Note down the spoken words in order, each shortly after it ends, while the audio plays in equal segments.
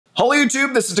Hello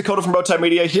YouTube, this is Dakota from Bowtied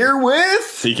Media here with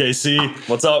TKC.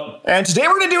 What's up? And today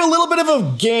we're going to do a little bit of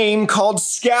a game called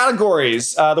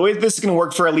Scattergories. The way this is going to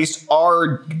work for at least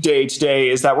our day today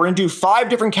is that we're going to do 5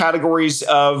 different categories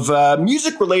of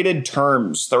music-related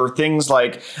terms. There are things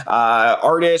like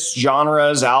artists,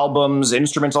 genres, albums,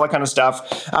 instruments, all that kind of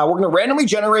stuff. We're going to randomly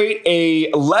generate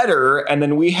a letter, and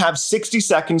then we have 60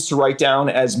 seconds to write down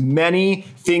as many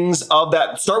things of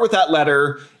that. Start with that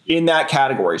letter in that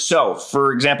category. So,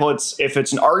 for example, if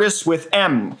it's an artist with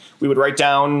M, we would write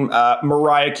down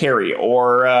Mariah Carey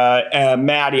or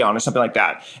Maddie on or something like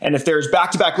that. And if there's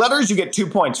back-to-back letters, you get 2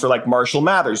 points for like Marshall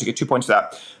Mathers. You get 2 points for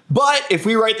that. But if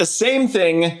we write the same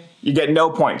thing, you get no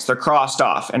points. They're crossed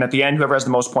off. And at the end, whoever has the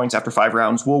most points after 5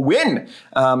 rounds will win.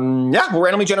 Yeah, we'll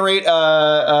randomly generate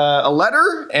a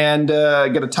letter and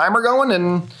get a timer going.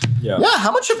 And yeah,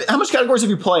 how much categories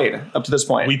have you played up to this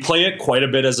point? We play it quite a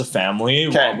bit as a family.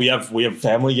 Okay. We have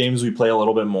family games we play a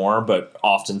little bit more, but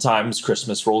oftentimes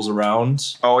Christmas rolls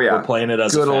around. Oh yeah, we're playing it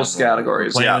as a family. Good old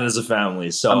Scattergories. We're playing it as a family.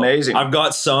 So amazing. I've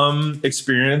got some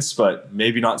experience, but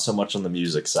maybe not so much on the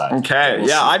music side. Okay. We'll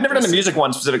see. I've never done the music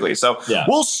one specifically. So yeah,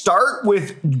 we'll start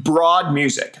with broad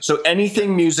music. So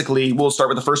anything musically, we'll start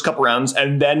with the first couple rounds,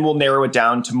 and then we'll narrow it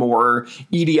down to more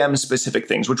EDM specific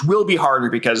things, which will be harder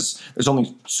because there's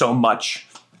only so much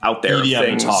out there.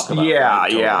 EDM to talk about. Yeah, right?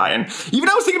 Totally. yeah. And even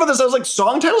I was thinking about this, I was like,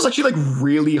 song titles actually like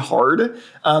really hard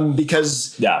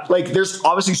because like there's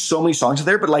obviously so many songs out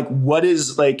there, but like what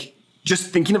is like just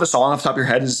thinking of a song off the top of your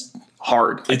head is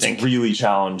hard. It's really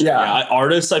challenging. Yeah.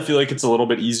 Artists, I feel like it's a little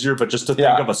bit easier, but just to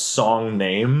think of a song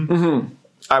name.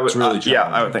 I would, yeah,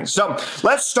 I would think. So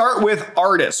let's start with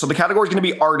artists. So the category is going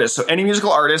to be artists. So any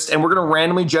musical artist, and we're going to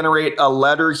randomly generate a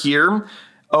letter here.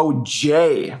 Oh,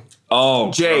 J.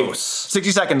 Oh, J. Gross.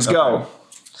 60 seconds, go.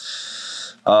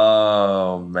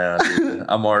 Oh, man, dude.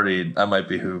 I might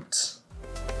be hooped.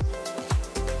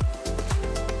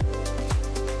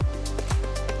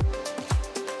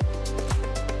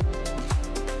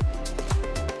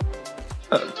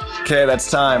 Okay,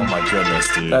 that's time. Oh my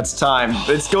goodness, dude. That's time.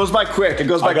 It goes by quick. It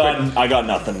goes by quick. I got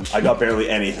nothing. I got barely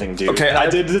anything, dude. Okay, I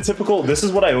did the typical. This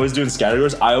is what I always do in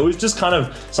Scattergories. I always just kind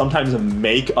of sometimes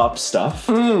make up stuff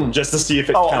just to see if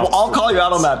it counts. Well, I'll call you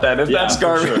out on that then if that's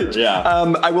garbage. Sure. Yeah.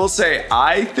 I will say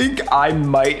I think I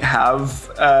might have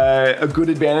a good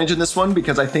advantage in this one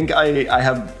because I think I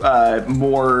have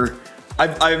more.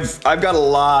 I've got a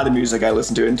lot of music I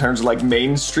listen to in terms of like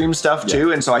mainstream stuff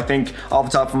too, and so I think off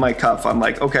the top of my cuff, I'm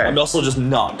like, okay. I'm also just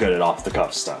not good at off the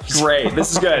cuff stuff. Great,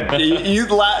 this is good.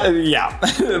 Yeah,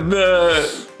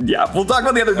 yeah. We'll talk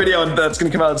about the other video that's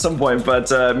going to come out at some point,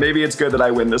 but maybe it's good that I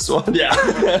win this one. Yeah.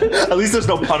 At least there's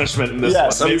no punishment in this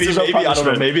one. Maybe I don't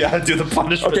know. Maybe I do the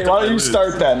punishment. Okay, why don't you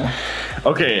start then?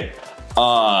 Okay,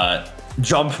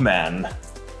 Jumpman.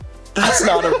 That's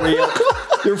not a real.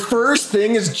 Your first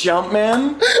thing is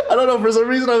Jumpman? I don't know. For some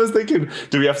reason, I was thinking,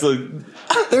 do we have to?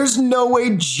 There's no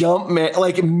way Jumpman.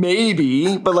 Like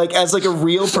maybe, but like as like a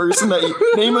real person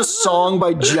that name a song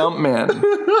by Jumpman.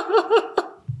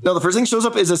 No, the first thing shows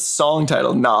up is a song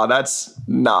title. Nah, that's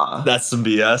nah. That's some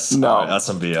BS. No, right, that's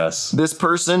some BS. This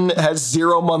person has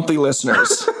 0 monthly listeners.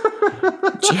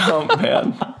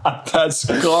 Jumpman. That's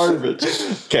garbage.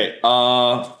 Okay,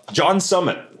 John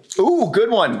Summit. Ooh, good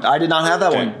one. I did not have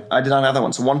that one. I did not have that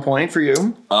one. So 1 point for you.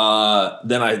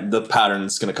 Then the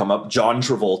pattern's gonna come up. John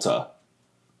Travolta.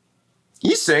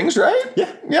 He sings, right?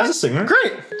 Yeah, he's a singer.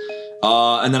 Great.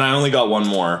 And then I only got one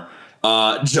more.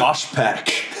 Josh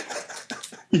Peck.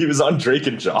 He was on Drake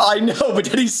and Josh. I know, but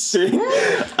did he sing?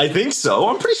 I think so.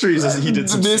 I'm pretty sure he did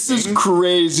some This singing. is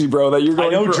crazy, bro. That you're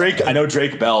going. I know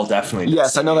Drake Bell definitely. Did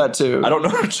yes, I know that too. I don't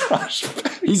know Josh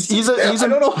Peck. He's a I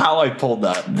don't know how I pulled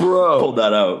that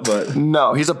out, but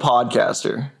no, he's a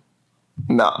podcaster.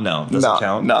 No, doesn't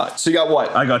count. No. So you got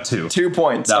what? I got 2. 2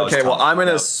 points. Okay, well I'm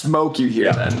gonna smoke you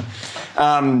here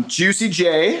then. Juicy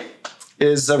J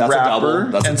is a rapper.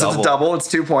 That's a double. It's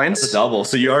 2 points. It's a double.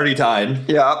 So you already tied.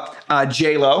 Yeah.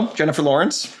 J-Lo, Jennifer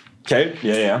Lawrence. Okay.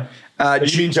 Yeah.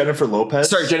 You mean Jennifer Lopez?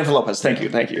 Sorry, Jennifer Lopez. Thank you.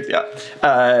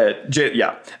 Yeah.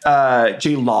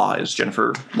 J-Law is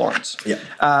Jennifer Lawrence.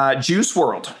 Yeah. Juice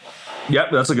WRLD.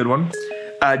 Yep, that's a good one.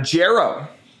 Jero.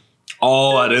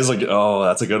 Oh,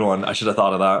 that's a good one. I should have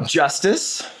thought of that.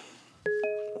 Justice,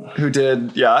 who did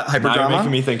Hyperdrama. Now you're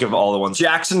making me think of all the ones.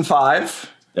 Jackson 5.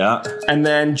 Yeah. And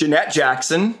then Jeanette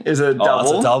Jackson is a double. Oh,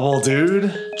 that's a double,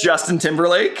 dude. Justin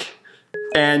Timberlake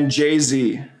and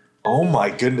Jay-Z. Oh my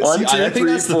goodness. 1, 2,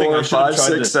 3, 4, 5,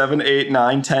 6, 7, 8,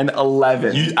 9, 10,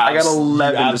 11. I got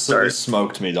 11 to start.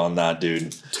 Smoked me on that,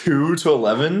 dude. 2 to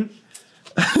 11.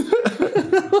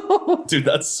 Dude,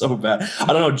 that's so bad. I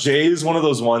don't know. Jay is one of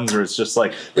those ones where it's just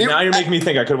like, now you're making me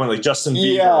think I could have went like Justin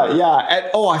Bieber. I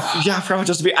forgot about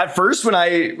Justin Bieber. At first, when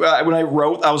I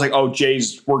wrote, I was like, oh,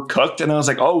 Jay's were cooked, and then I was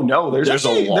like, oh no, there's a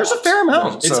fair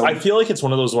amount. I feel like it's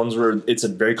one of those ones where it's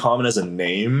very common as a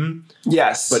name.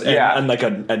 Yes, but and like a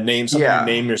name, something you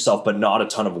name yourself, but not a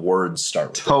ton of words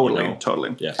start with it,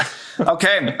 Totally. Yeah.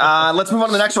 Okay, let's move on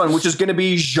to the next one, which is going to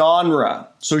be genre.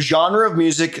 So genre of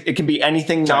music, it can be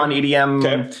anything non-EDM.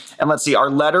 Okay. And let's see, our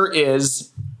letter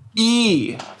is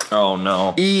E. Oh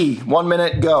no. E. 1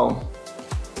 minute, go.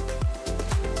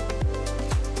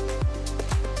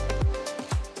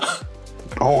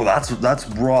 Oh, that's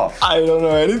rough. I don't know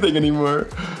anything anymore.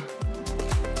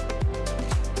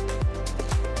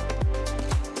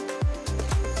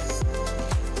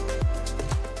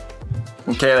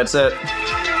 Okay, that's it.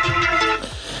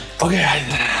 Okay,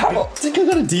 I think I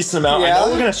got a decent amount. Yeah. I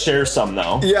know we're gonna share some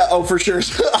though. Yeah, oh, for sure.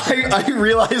 I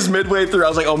realized midway through, I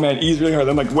was like, oh man, E's really hard.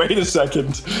 I'm like, wait a second.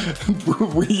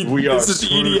 This is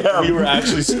screwed. EDM. We were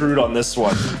actually screwed on this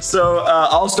one. So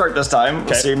I'll start this time. Okay.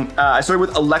 Let's see. I started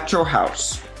with Electro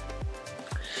House.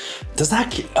 Does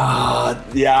that?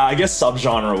 Yeah, I guess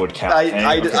subgenre would count.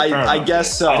 I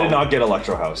guess so. I did not get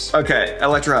Electro House. Okay,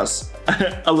 Electro House.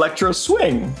 Electro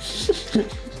Swing.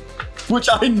 Which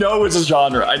I know is a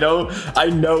genre. I know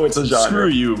it's a genre. Screw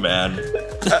you, man.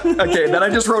 Okay, then I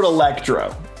just wrote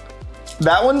Electro.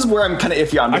 That one's where I'm kind of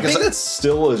iffy on. I think that's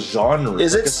still a genre.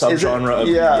 Is it? A subgenre of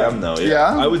EDM, though.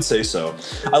 Yeah, I would say so.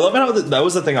 I love how that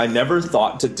was the thing. I never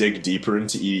thought to dig deeper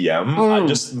into EDM. I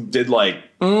just did like...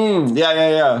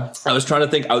 Yeah. I was trying to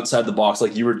think outside the box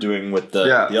like you were doing with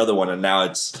the other one, and now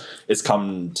it's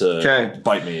come to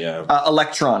bite me. Yeah.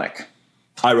 Electronic.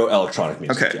 I wrote electronic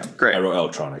music. Okay, great. I wrote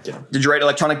electronic. Yeah. Did you write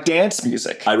electronic dance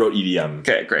music? I wrote EDM.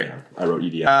 Okay, great. Yeah, I wrote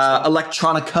EDM.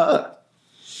 Electronica.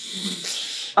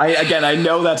 I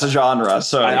know that's a genre,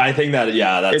 so I think that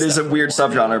that's it is a weird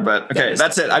subgenre, but okay,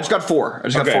 that's it. I just got 4. I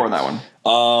just got 4 on that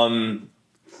one.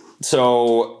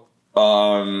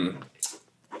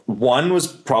 One was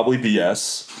probably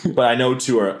BS, but I know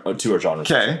two are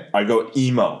genres. Okay, I go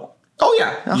emo. Oh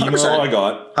yeah, 100%. Emo I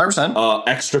got 100%.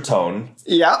 Extra tone.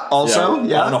 Yeah, also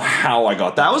yeah. I don't know how I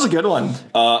got that. That was a good one.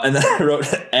 And then I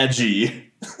wrote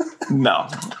edgy. No,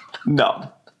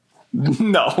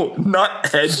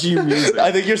 not edgy music.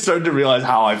 I think you're starting to realize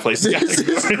how I place it. This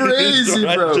is crazy,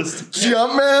 bro.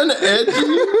 Jumpman,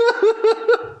 edgy.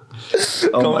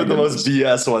 Come with the most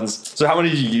BS ones. So how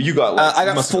many did you got left? I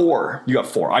got 4. You got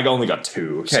 4. I only got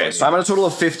 2. Okay, so I'm at a total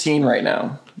of 15 right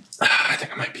now. I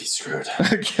think I might be screwed.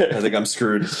 Okay. I think I'm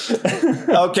screwed.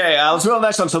 Okay, let's move on to the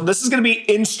next one. So this is going to be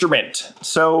instrument.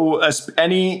 So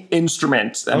any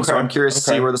instrument. And so I'm curious to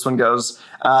see where this one goes.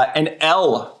 An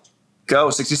L. Go,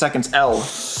 60 seconds, L.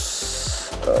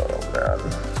 Oh, man.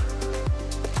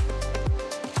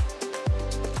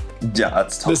 Yeah,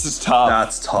 that's tough. This is tough.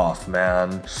 That's tough,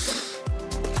 man.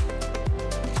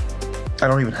 I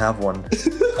don't even have one.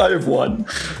 I have one.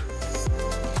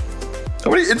 How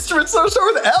many instruments start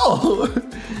with L?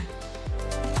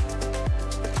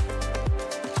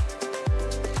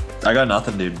 I got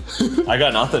nothing, dude. I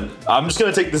got nothing. I'm just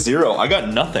going to take the 0. I got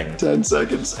nothing. 10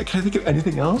 seconds. Can I think of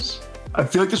anything else? I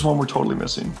feel like there's one we're totally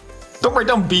missing. Don't write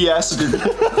down BS, dude.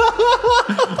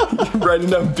 You're writing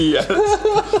down BS.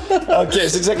 Okay,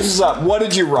 6 seconds is up. What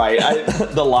did you write?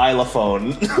 The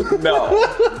Lilaphone. No.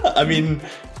 I mean...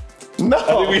 No.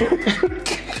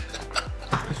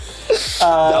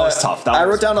 That was tough. I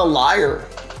wrote down a lyre.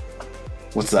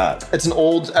 What's that? It's an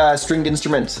old stringed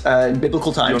instrument. In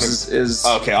biblical times is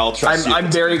okay, I'll trust you. I'm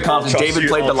very confident David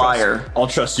played the lyre. I'll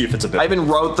trust you if it's a bit. I even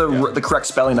wrote the correct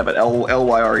spelling of it.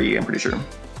 Lyre, I'm pretty sure.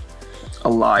 A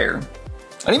lyre.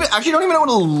 I don't even know what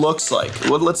it looks like.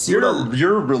 Let's see.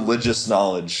 Your religious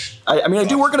knowledge. I mean, I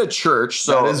do work at a church,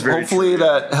 so hopefully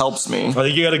that helps me. I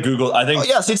think you got to Google. I think. Oh,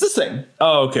 yeah, see, it's this thing.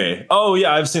 Oh, okay. Oh,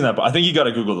 yeah, I've seen that. But I think you got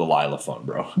to Google the Lilaphone,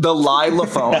 bro. The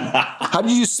Lilaphone. How did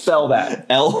you spell that?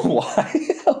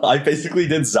 L-Y. I basically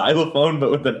did xylophone, but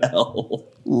with an L.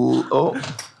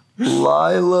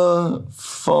 Lilaphone.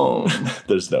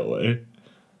 There's no way.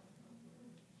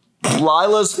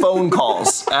 Lila's phone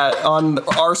calls on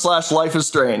r/Life is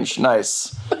Strange.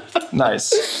 Nice.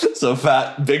 So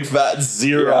big fat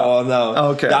 0 on that.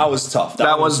 Okay, that was tough.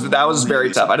 That was really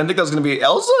very tough. I didn't think that was going to be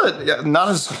Elsa. Yeah, not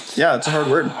as. Yeah, it's a hard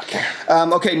word.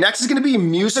 Okay, next is going to be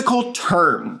musical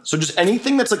term. So just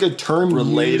anything that's like a term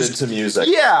related to music.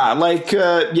 Yeah, like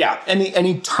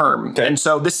any term. Okay. And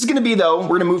so this is going to be we're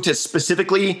going to move to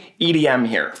specifically EDM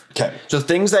here. Okay. So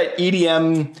things that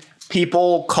EDM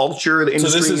people, culture, the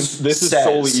industry. So this is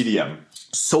solely EDM.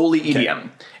 solely EDM.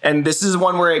 And this is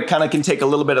one where it kind of can take a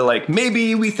little bit of like,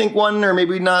 maybe we think one or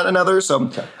maybe not another.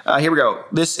 So here we go.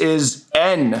 This is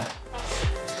N.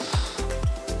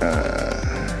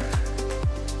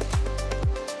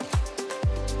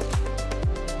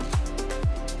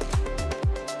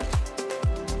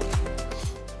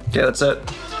 Okay, that's it.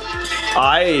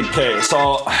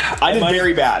 So I did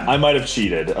very bad. I might have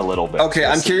cheated a little bit. Okay,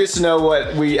 I'm curious to know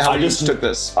how you took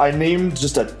this. I named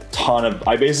just a ton of.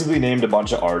 I basically named a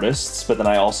bunch of artists, but then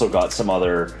I also got some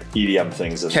other EDM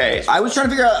things. Okay, I was trying to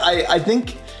figure out. I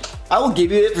think I will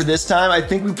give you it for this time. I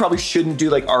think we probably shouldn't do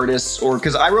like artists or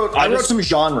because I wrote some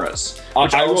genres.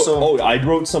 I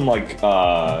wrote some like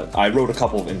I wrote a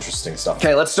couple of interesting stuff.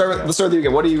 Okay, let's start with you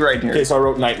again. What are you writing here? Okay, so I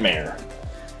wrote Nightmare.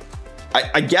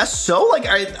 I guess so. Like,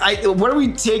 what are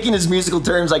we taking as musical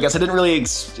terms? I guess I didn't really.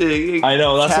 I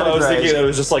know that's what I was thinking. It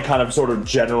was just like kind of sort of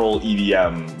general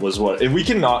EDM was what. If we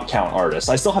cannot count artists,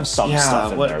 I still have some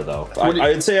stuff in there though.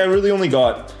 I'd say I really only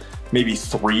got maybe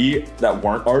 3 that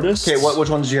weren't artists. Okay, which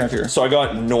ones did you have here? So I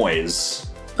got Noise.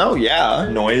 Oh yeah,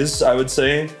 Noise. I would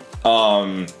say.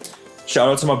 Shout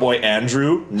out to my boy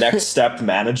Andrew. Next Step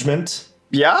Management.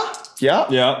 Yeah.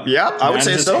 I would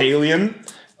say so. Alien.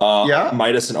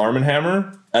 Midas and Arm &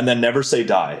 Hammer, and then Never Say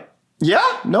Die. Yeah,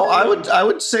 no, I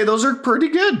would say those are pretty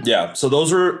good. Yeah, so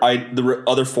those are the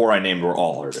other 4 I named were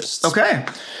all artists. Okay,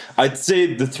 I'd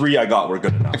say the 3 I got were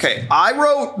good enough. Okay,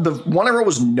 the one I wrote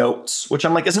was Notes, which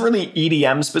I'm like isn't really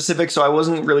EDM specific, so I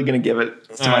wasn't really going to give it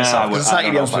to myself. It's not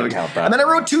EDM specific. And then I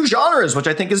wrote 2 genres, which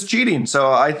I think is cheating.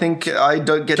 So I think I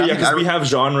don't get. Yeah, because we have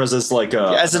genres as like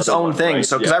as its own thing. Right?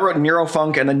 So because I wrote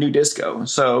Neurofunk and then New Disco,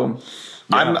 so.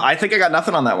 Yeah. I think I got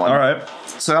nothing on that one. All right.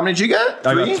 So how many did you get?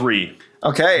 3? I got 3.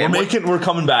 Okay. We're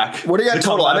coming back. What are you at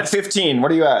total? I'm at 15.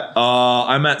 What are you at?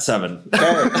 I'm at 7.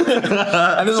 Okay.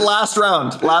 And this is the last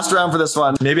round. Last round for this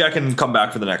one. Maybe I can come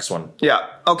back for the next one. Yeah.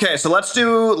 Okay, so let's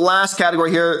do last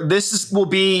category here. This will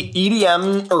be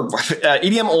EDM or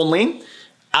EDM only,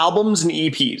 albums and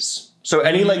EPs. So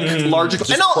any like larger,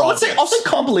 and I'll say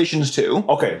compilations too.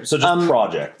 Okay, so just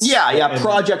projects. Yeah,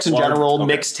 projects in general,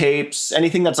 mixtapes,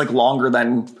 anything that's like longer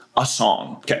than a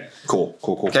song. Okay, cool.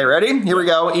 Okay, ready? Here we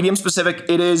go. EDM specific.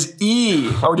 It is E.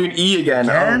 Oh, we're doing E again.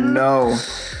 Oh no.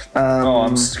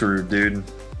 I'm screwed, dude.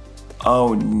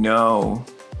 Oh no.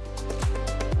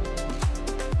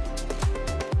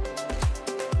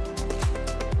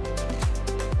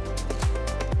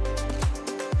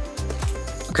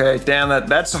 Okay, damn,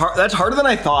 that's hard. That's harder than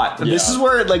I thought. Yeah. This is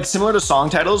where, like, similar to song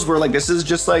titles, where like this is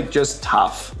just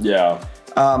tough. Yeah.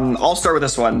 I'll start with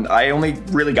this one. I only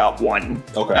really got one.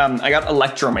 Okay. I got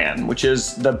Electroman, which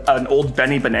is an old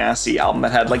Benny Benassi album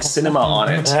that had like cinema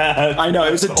on it. I know,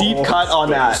 it was a deep cut on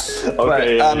that.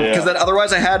 Okay. Because then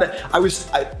otherwise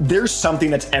there's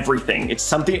something that's everything.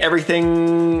 It's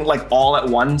everything like all at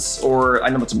once, or I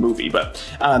know it's a movie, but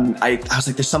I was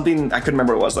like, there's something, I couldn't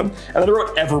remember what it was then. And then I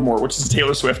wrote Evermore, which is a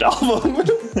Taylor Swift album.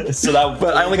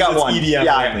 But I only got one. EDM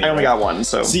I only got one.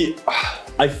 So see,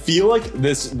 I feel like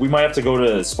we might have to go to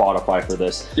Spotify for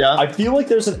this. Yeah. I feel like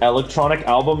there's an electronic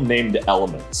album named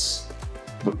Elements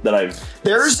that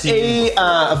There's a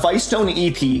Vicetone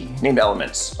EP named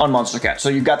Elements on Monster Cat. So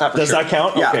you've got that for sure. Does that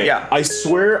count? Yeah, okay. Yeah. I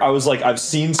swear I was like, I've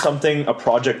seen a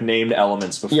project named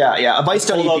Elements before. Yeah. A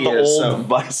Vicetone EP is.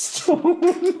 Vicetone.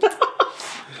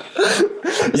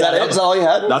 Is that it? Is that all you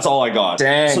had? That's all I got.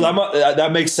 Dang. So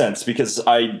that makes sense because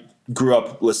I grew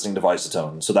up listening to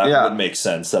Vicetone, so that would make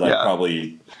sense that I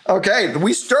probably. Okay,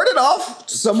 we started off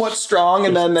somewhat strong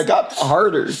and then it got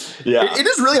harder. Yeah. It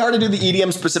is really hard to do the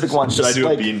EDM specific one. Should I do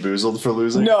a Bean Boozled for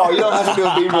losing? No, you don't have to do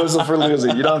a Bean Boozled for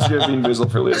losing. You don't have to do a Bean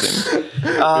Boozled for losing.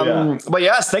 But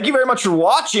yes, thank you very much for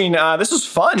watching. This was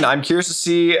fun. I'm curious to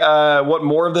see what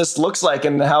more of this looks like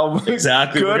and how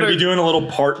exactly. We're going to be doing a little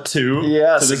part 2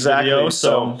 to this video,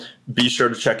 so be sure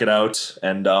to check it out.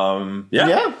 And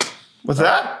With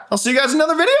that, I'll see you guys in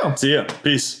another video. See ya.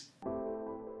 Peace.